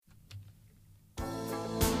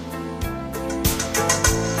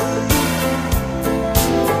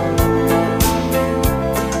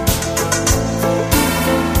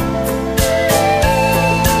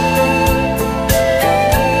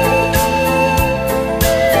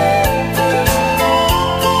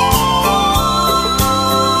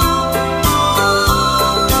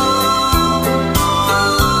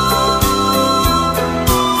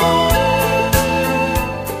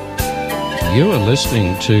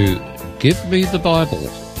listening to Give Me the Bible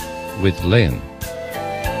with Len.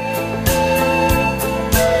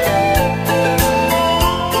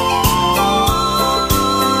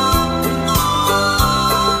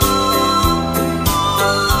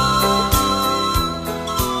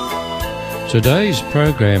 Today's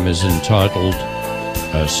program is entitled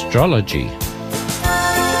Astrology.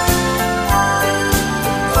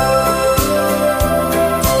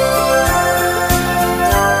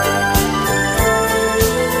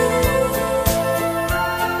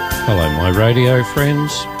 Hello, my radio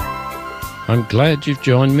friends. I'm glad you've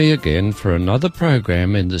joined me again for another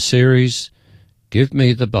program in the series Give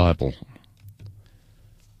Me the Bible.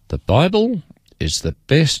 The Bible is the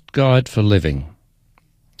best guide for living,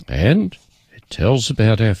 and it tells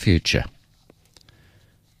about our future.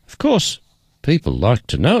 Of course, people like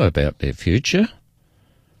to know about their future.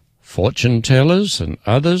 Fortune tellers and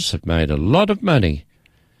others have made a lot of money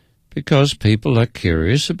because people are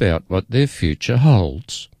curious about what their future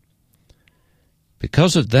holds.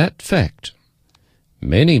 Because of that fact,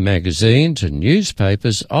 many magazines and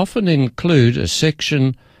newspapers often include a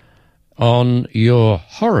section on your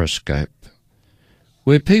horoscope,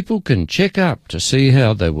 where people can check up to see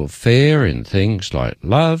how they will fare in things like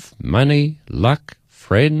love, money, luck,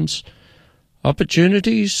 friends,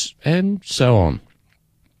 opportunities, and so on.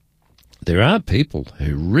 There are people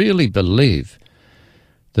who really believe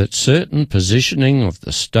that certain positioning of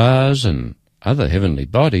the stars and other heavenly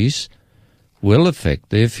bodies will affect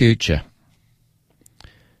their future.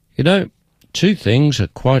 You know, two things are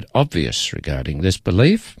quite obvious regarding this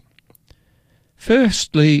belief.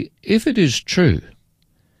 Firstly, if it is true,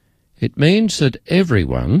 it means that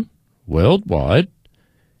everyone, worldwide,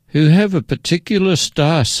 who have a particular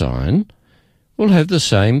star sign will have the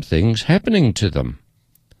same things happening to them.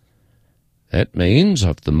 That means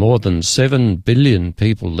of the more than 7 billion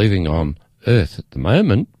people living on Earth at the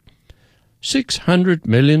moment, 600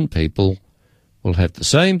 million people will have the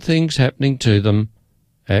same things happening to them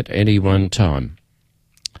at any one time.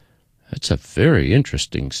 That's a very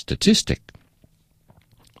interesting statistic.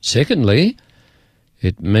 Secondly,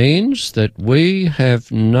 it means that we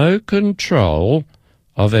have no control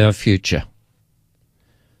of our future.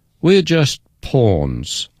 We're just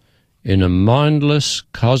pawns in a mindless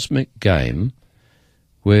cosmic game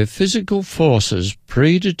where physical forces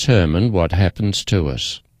predetermine what happens to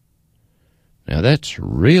us. Now that's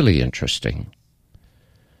really interesting.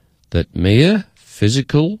 That mere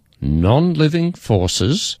physical, non-living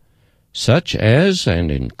forces, such as and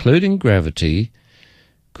including gravity,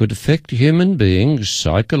 could affect human beings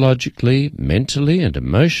psychologically, mentally, and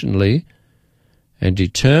emotionally, and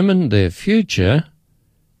determine their future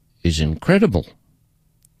is incredible.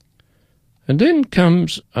 And then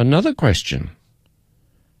comes another question.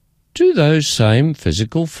 Do those same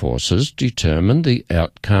physical forces determine the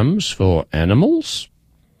outcomes for animals?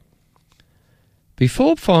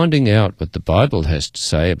 Before finding out what the Bible has to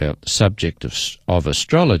say about the subject of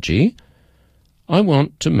astrology, I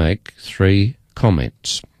want to make 3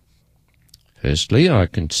 comments. Firstly, I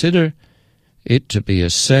consider it to be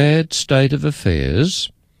a sad state of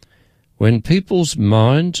affairs when people's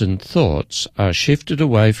minds and thoughts are shifted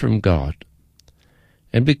away from God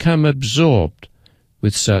and become absorbed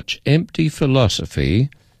with such empty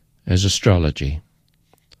philosophy as astrology.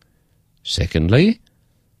 Secondly,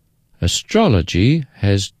 astrology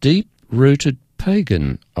has deep-rooted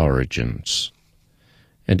pagan origins,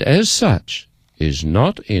 and as such is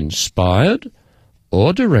not inspired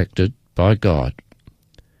or directed by God.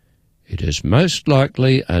 It is most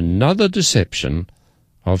likely another deception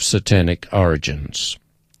of satanic origins.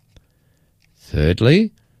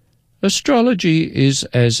 Thirdly, astrology is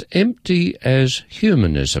as empty as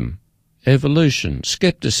humanism, evolution,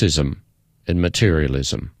 skepticism, and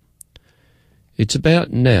materialism. It's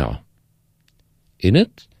about now. In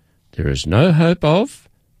it, there is no hope of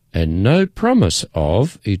and no promise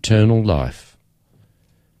of eternal life.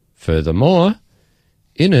 Furthermore,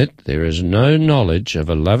 in it there is no knowledge of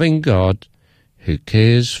a loving God who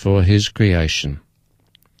cares for his creation.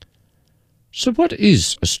 So what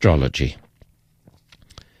is astrology?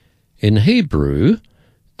 In Hebrew,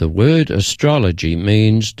 the word astrology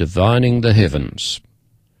means divining the heavens.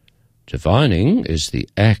 Divining is the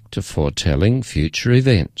act of foretelling future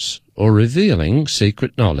events or revealing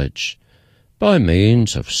secret knowledge by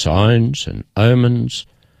means of signs and omens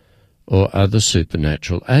or other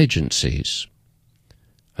supernatural agencies.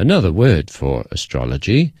 Another word for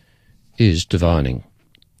astrology is divining.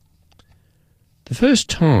 The first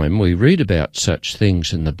time we read about such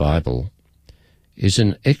things in the Bible is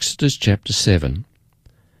in Exodus chapter 7,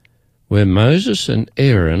 where Moses and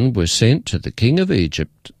Aaron were sent to the king of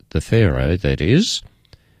Egypt the Pharaoh that is,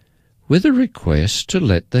 with a request to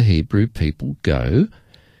let the Hebrew people go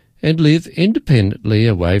and live independently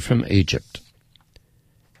away from Egypt.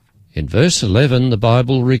 In verse 11 the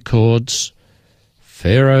Bible records,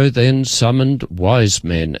 Pharaoh then summoned wise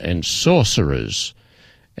men and sorcerers,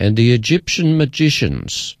 and the Egyptian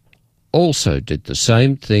magicians also did the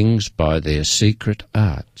same things by their secret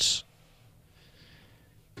arts.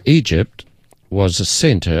 Egypt was a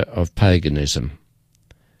centre of paganism.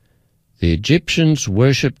 The Egyptians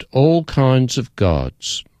worshipped all kinds of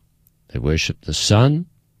gods. They worshipped the sun,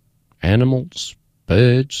 animals,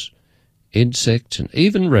 birds, insects, and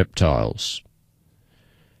even reptiles.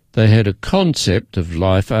 They had a concept of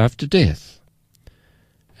life after death.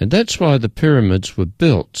 And that's why the pyramids were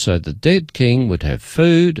built, so the dead king would have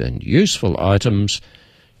food and useful items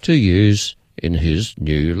to use in his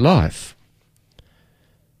new life.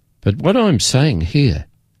 But what I'm saying here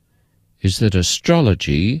is that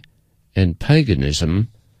astrology and paganism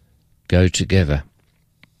go together.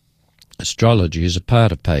 Astrology is a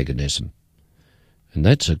part of paganism, and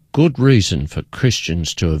that's a good reason for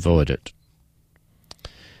Christians to avoid it.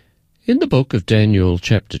 In the book of Daniel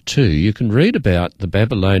chapter 2, you can read about the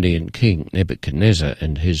Babylonian king Nebuchadnezzar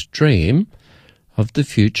and his dream of the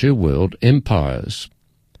future world empires.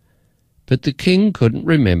 But the king couldn't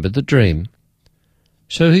remember the dream,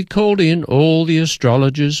 so he called in all the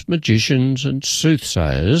astrologers, magicians, and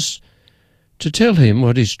soothsayers to tell him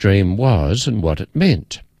what his dream was and what it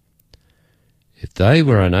meant. If they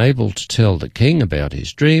were unable to tell the king about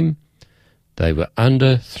his dream, they were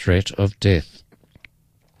under threat of death.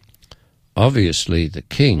 Obviously, the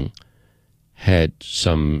king had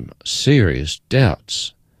some serious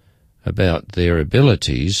doubts about their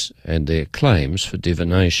abilities and their claims for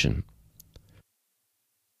divination.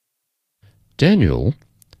 Daniel,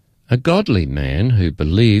 a godly man who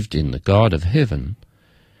believed in the God of heaven,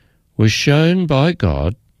 was shown by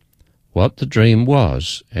God what the dream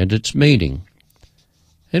was and its meaning,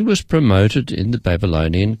 and was promoted in the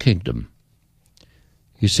Babylonian kingdom.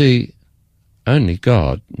 You see, only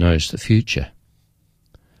God knows the future.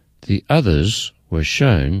 The others were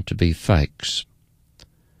shown to be fakes.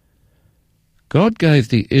 God gave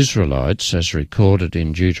the Israelites, as recorded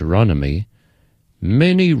in Deuteronomy,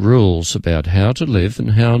 many rules about how to live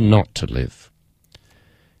and how not to live.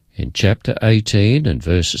 In chapter 18 and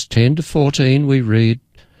verses 10 to 14 we read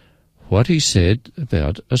what he said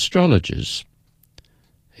about astrologers.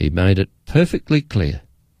 He made it perfectly clear.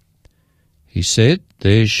 He said,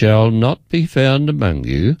 "There shall not be found among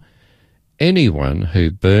you anyone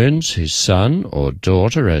who burns his son or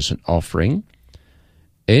daughter as an offering,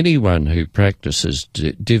 anyone who practices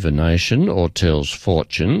divination or tells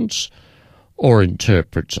fortunes, or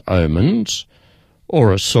interprets omens,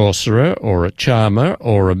 or a sorcerer, or a charmer,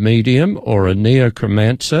 or a medium, or a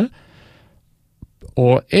necromancer,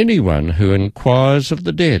 or anyone who inquires of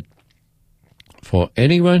the dead. For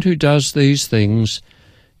anyone who does these things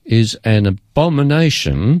is an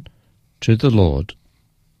abomination to the Lord."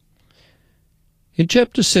 In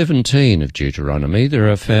chapter 17 of Deuteronomy there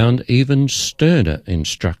are found even sterner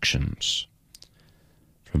instructions.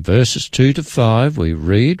 From verses 2 to 5 we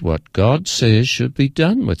read what God says should be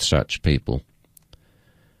done with such people.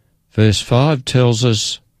 Verse 5 tells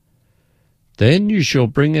us, "Then you shall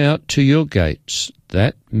bring out to your gates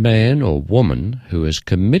that man or woman who has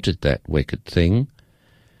committed that wicked thing,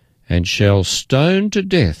 and shall stone to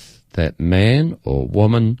death that man or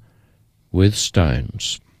woman with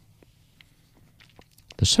stones."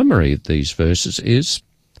 The summary of these verses is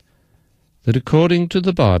that according to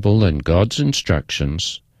the Bible and God's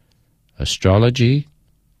instructions, astrology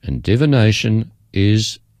and divination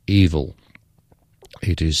is evil.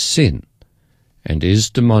 It is sin and is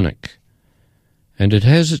demonic, and it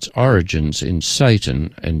has its origins in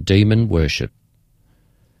Satan and demon worship.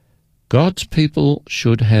 God's people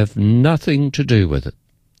should have nothing to do with it.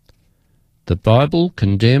 The Bible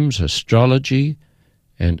condemns astrology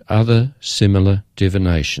and other similar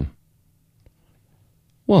divination.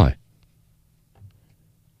 Why?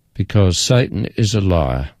 Because Satan is a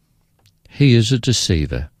liar. He is a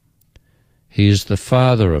deceiver. He is the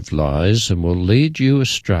father of lies and will lead you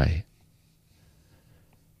astray.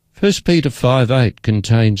 1 Peter 5:8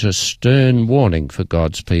 contains a stern warning for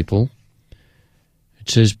God's people. It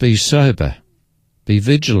says, "Be sober, be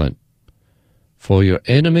vigilant, for your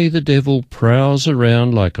enemy the devil prowls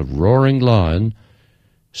around like a roaring lion,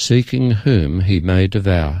 seeking whom he may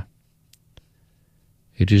devour."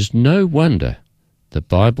 It is no wonder the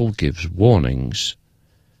Bible gives warnings,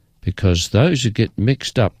 because those who get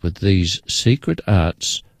mixed up with these secret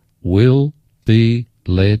arts will be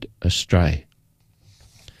led astray.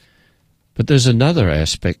 But there's another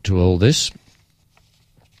aspect to all this.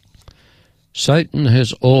 Satan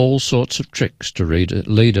has all sorts of tricks to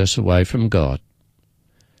lead us away from God.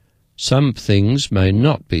 Some things may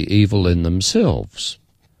not be evil in themselves,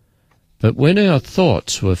 but when our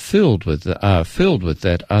thoughts are filled with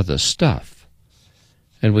that other stuff,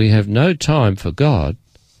 and we have no time for God,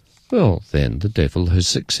 well, then the devil has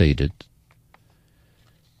succeeded.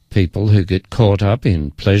 People who get caught up in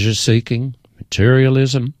pleasure-seeking,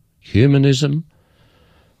 materialism, humanism,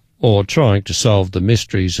 or trying to solve the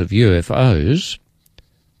mysteries of UFOs,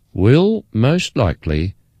 will most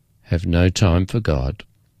likely have no time for God.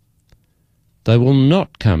 They will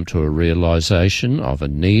not come to a realization of a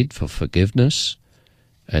need for forgiveness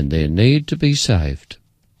and their need to be saved.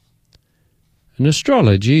 And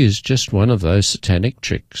astrology is just one of those satanic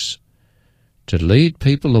tricks to lead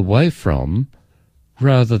people away from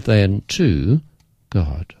rather than to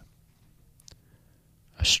God.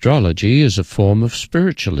 Astrology is a form of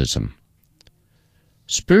spiritualism.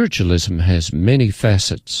 Spiritualism has many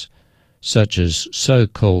facets, such as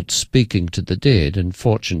so-called speaking to the dead and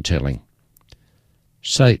fortune-telling.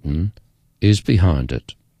 Satan is behind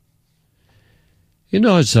it. In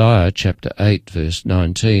Isaiah chapter 8, verse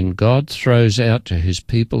 19, God throws out to his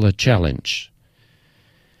people a challenge.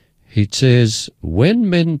 He says, "When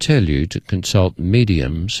men tell you to consult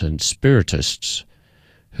mediums and spiritists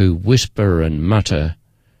who whisper and mutter,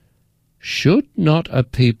 should not a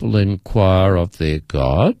people inquire of their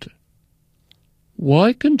God?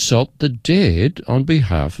 Why consult the dead on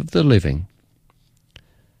behalf of the living?"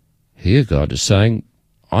 Here God is saying,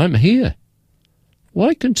 I'm here.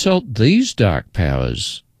 Why consult these dark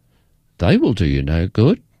powers? They will do you no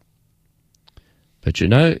good. But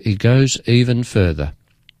he goes even further.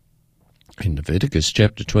 In Leviticus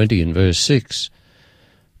chapter 20 and verse 6,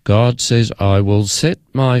 God says, "I will set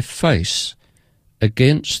my face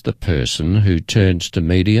against the person who turns to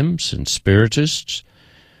mediums and spiritists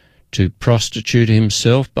to prostitute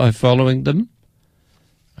himself by following them,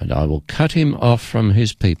 and I will cut him off from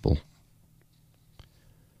his people."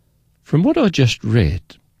 From what I just read,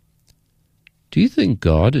 do you think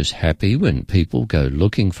God is happy when people go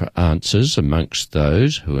looking for answers amongst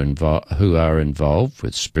those who are involved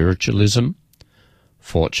with spiritualism,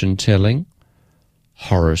 fortune-telling,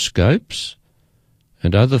 horoscopes,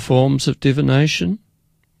 and other forms of divination?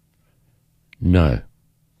 No,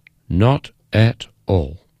 not at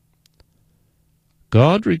all.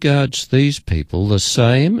 God regards these people the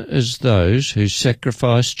same as those who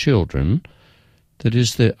sacrifice children, that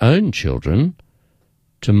is, their own children,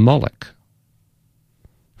 to Moloch.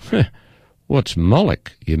 What's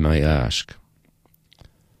Moloch, you may ask?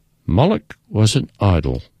 Moloch was an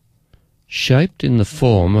idol, shaped in the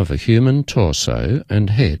form of a human torso and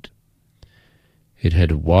head. It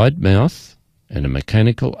had a wide mouth and a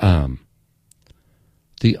mechanical arm.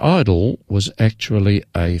 The idol was actually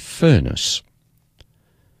a furnace.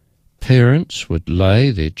 Parents would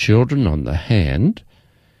lay their children on the hand,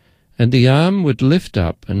 and the arm would lift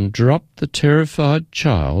up and drop the terrified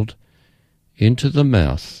child into the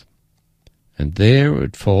mouth, and there it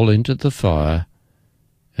would fall into the fire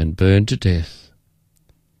and burn to death.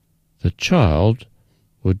 The child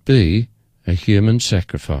would be a human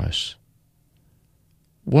sacrifice.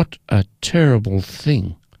 What a terrible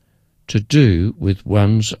thing to do with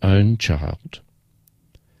one's own child.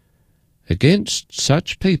 Against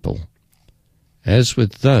such people, as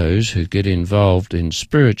with those who get involved in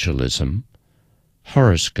spiritualism,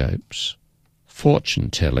 horoscopes,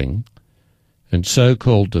 fortune-telling, and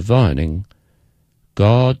so-called divining,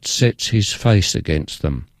 God sets his face against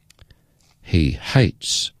them. He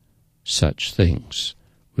hates such things.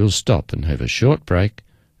 We'll stop and have a short break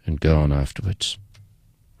and go on afterwards.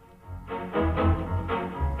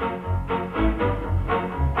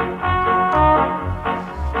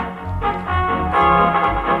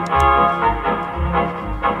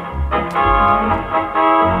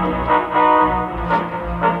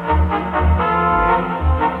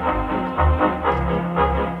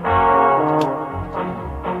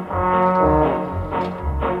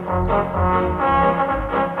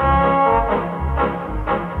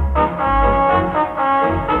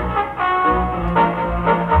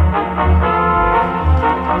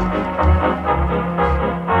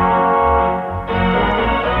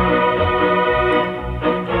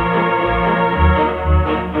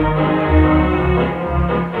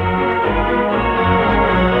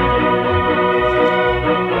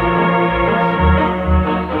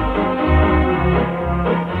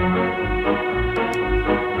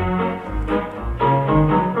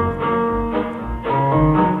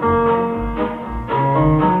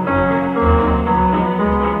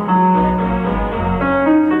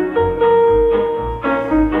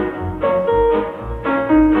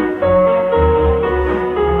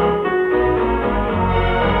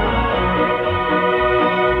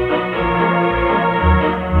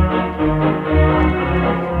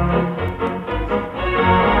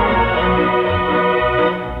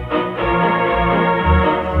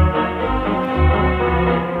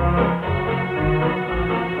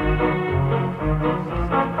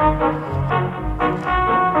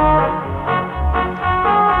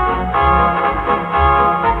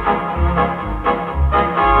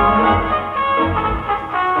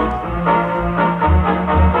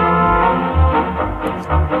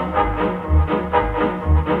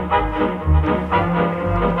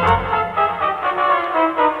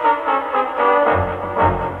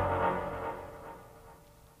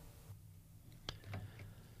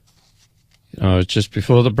 Just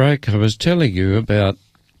before the break, I was telling you about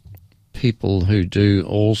people who do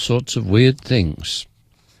all sorts of weird things,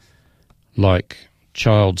 like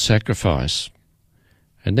child sacrifice,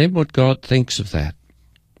 and then what God thinks of that.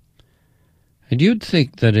 And you'd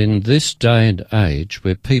think that in this day and age,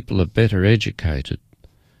 where people are better educated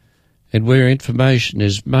and where information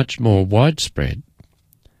is much more widespread,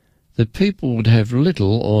 that people would have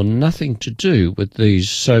little or nothing to do with these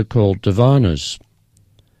so-called diviners.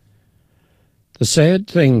 The sad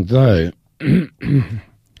thing, though,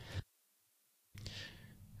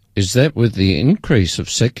 is that with the increase of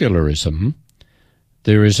secularism,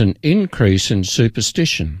 there is an increase in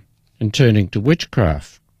superstition and turning to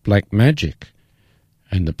witchcraft, black magic,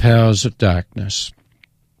 and the powers of darkness.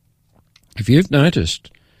 If you've noticed,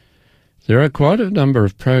 there are quite a number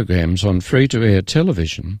of programs on free-to-air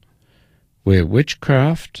television where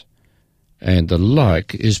witchcraft and the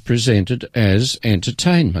like is presented as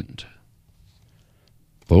entertainment.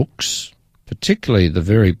 Books, particularly the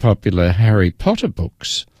very popular Harry Potter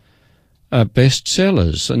books, are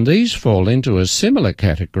bestsellers, and these fall into a similar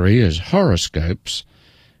category as horoscopes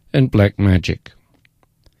and black magic.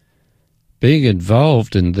 Being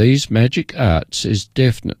involved in these magic arts is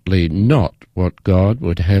definitely not what God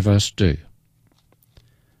would have us do.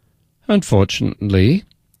 Unfortunately,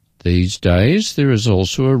 these days there is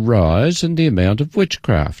also a rise in the amount of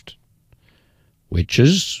witchcraft.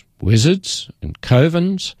 Witches, wizards, and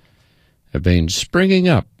covens have been springing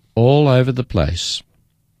up all over the place.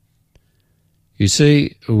 You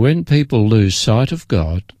see, when people lose sight of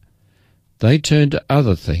God, they turn to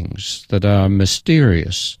other things that are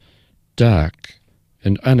mysterious, dark,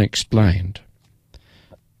 and unexplained.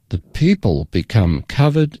 The people become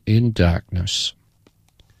covered in darkness.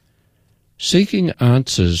 Seeking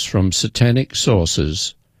answers from satanic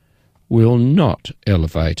sources will not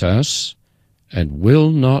elevate us and will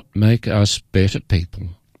not make us better people.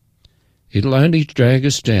 It'll only drag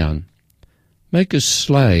us down, make us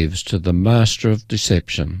slaves to the master of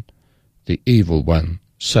deception, the evil one,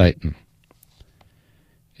 Satan.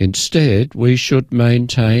 Instead, we should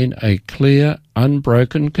maintain a clear,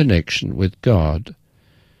 unbroken connection with God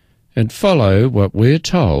and follow what we're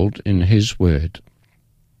told in His Word.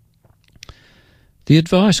 The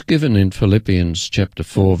advice given in Philippians chapter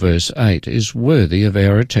 4, verse 8 is worthy of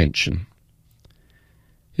our attention.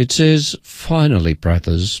 It says, "Finally,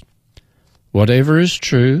 brothers, whatever is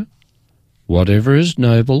true, whatever is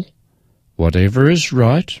noble, whatever is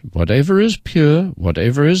right, whatever is pure,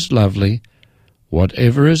 whatever is lovely,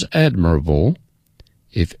 whatever is admirable,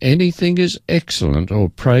 if anything is excellent or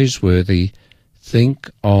praiseworthy, think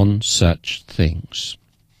on such things."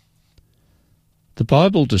 The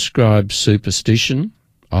Bible describes superstition,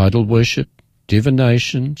 idol worship,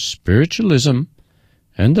 divination, spiritualism,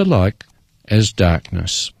 and the like as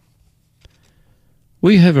darkness.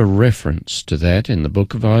 We have a reference to that in the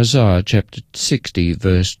book of Isaiah, chapter 60,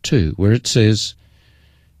 verse 2, where it says,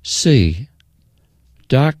 "See,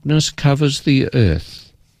 darkness covers the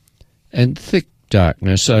earth, and thick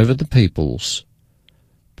darkness over the peoples,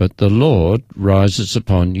 but the Lord rises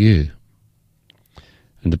upon you."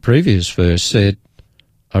 And the previous verse said,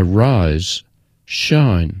 "Arise,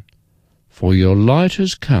 shine, for your light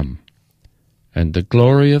has come, and the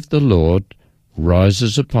glory of the Lord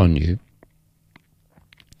rises upon you."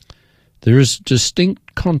 There is a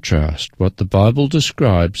distinct contrast what the Bible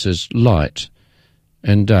describes as light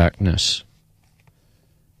and darkness.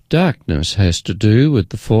 Darkness has to do with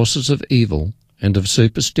the forces of evil and of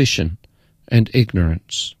superstition and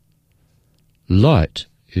ignorance. Light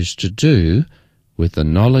is to do with the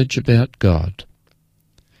knowledge about God.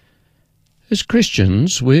 As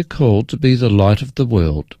Christians, we're called to be the light of the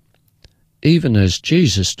world, even as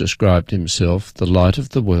Jesus described himself, the light of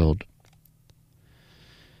the world.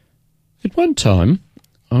 At one time,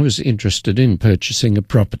 I was interested in purchasing a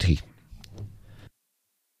property.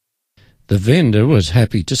 The vendor was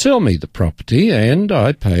happy to sell me the property, and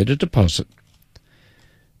I paid a deposit.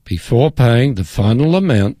 Before paying the final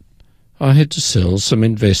amount, I had to sell some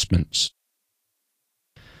investments.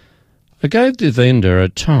 I gave the vendor a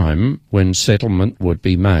time when settlement would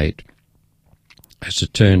be made. As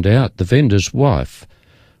it turned out, the vendor's wife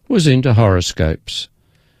was into horoscopes,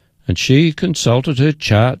 and she consulted her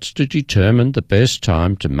charts to determine the best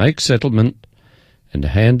time to make settlement and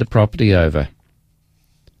hand the property over.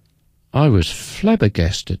 I was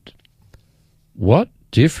flabbergasted. What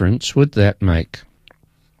difference would that make?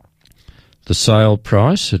 The sale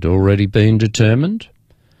price had already been determined.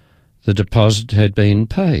 The deposit had been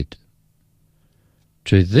paid.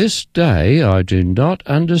 To this day, I do not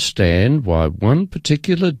understand why one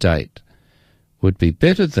particular date would be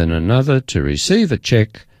better than another to receive a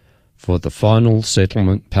cheque for the final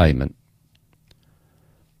settlement payment.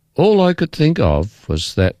 All I could think of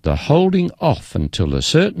was that the holding off until a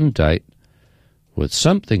certain date was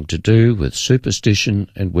something to do with superstition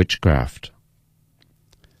and witchcraft.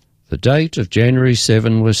 The date of January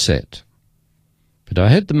 7 was set, but I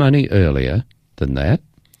had the money earlier than that,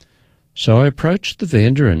 so I approached the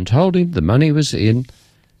vendor and told him the money was in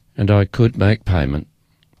and I could make payment.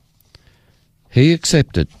 He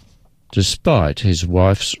accepted, despite his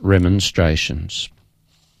wife's remonstrations.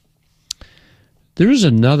 There is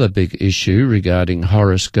another big issue regarding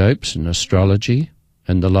horoscopes and astrology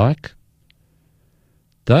and the like.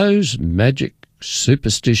 Those magic,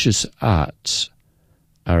 superstitious arts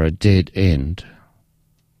are a dead end.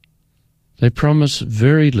 They promise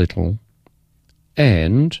very little,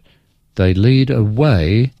 and they lead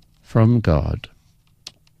away from God.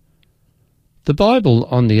 The Bible,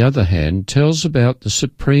 on the other hand, tells about the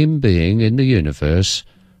supreme being in the universe,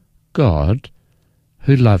 God,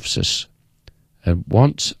 who loves us and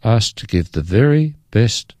wants us to give the very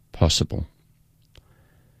best possible.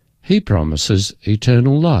 He promises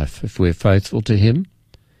eternal life if we're faithful to him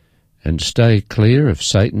and stay clear of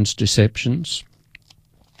Satan's deceptions.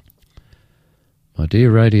 My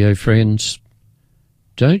dear radio friends,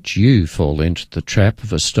 don't you fall into the trap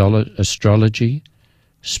of astrology,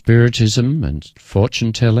 spiritism and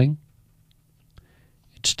fortune-telling.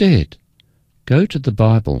 Instead, go to the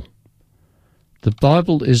Bible. The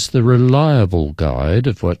Bible is the reliable guide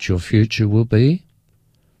of what your future will be.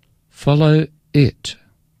 Follow it.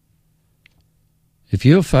 If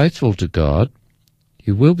you're faithful to God,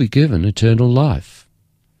 you will be given eternal life.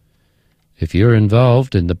 If you're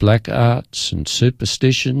involved in the black arts and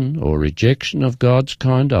superstition or rejection of God's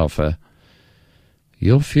kind offer,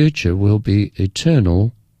 your future will be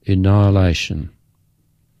eternal annihilation.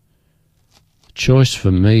 The choice for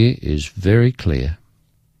me is very clear,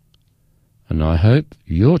 and I hope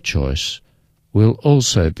your choice will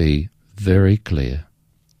also be very clear.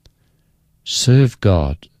 Serve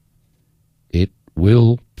God. It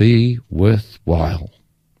will be worthwhile.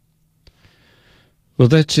 Well,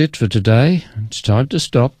 that's it for today. It's time to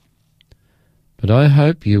stop. But I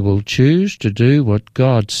hope you will choose to do what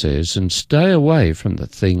God says and stay away from the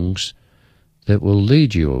things that will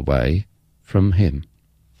lead you away from him.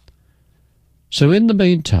 So in the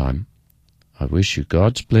meantime, I wish you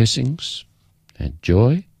God's blessings and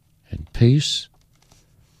joy and peace,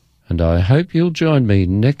 and I hope you'll join me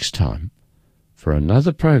next time for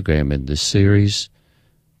another program in this series,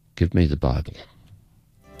 Give Me the Bible.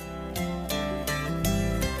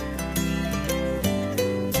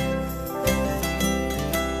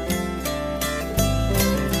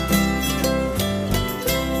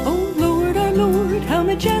 How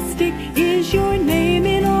majestic is your name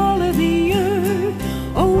in all of the earth.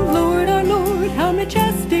 Oh Lord, our Lord, how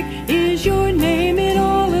majestic is your name in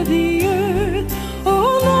all of the earth.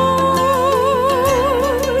 Oh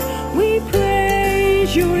Lord, we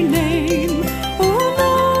praise your name. Oh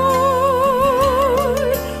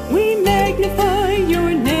Lord, we magnify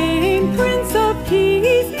your name. Prince of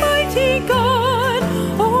Peace, mighty God.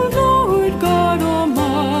 Oh Lord God Almighty.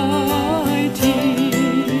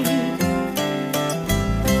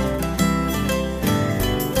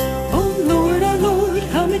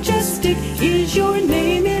 Majestic is your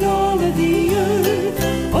name in all of the earth.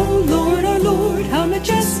 Oh Lord, our Lord, how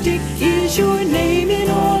majestic is your name in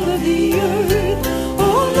all of the earth.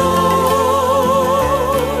 Oh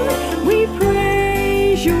Lord, we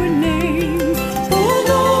praise your name. Oh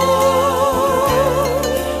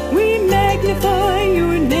Lord, we magnify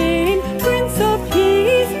your name. Prince of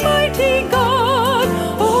Peace, mighty God.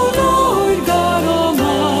 Oh Lord God Almighty.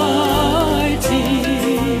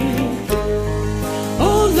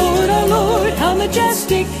 How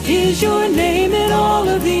majestic is your name in all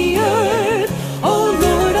of the earth. Oh Lord.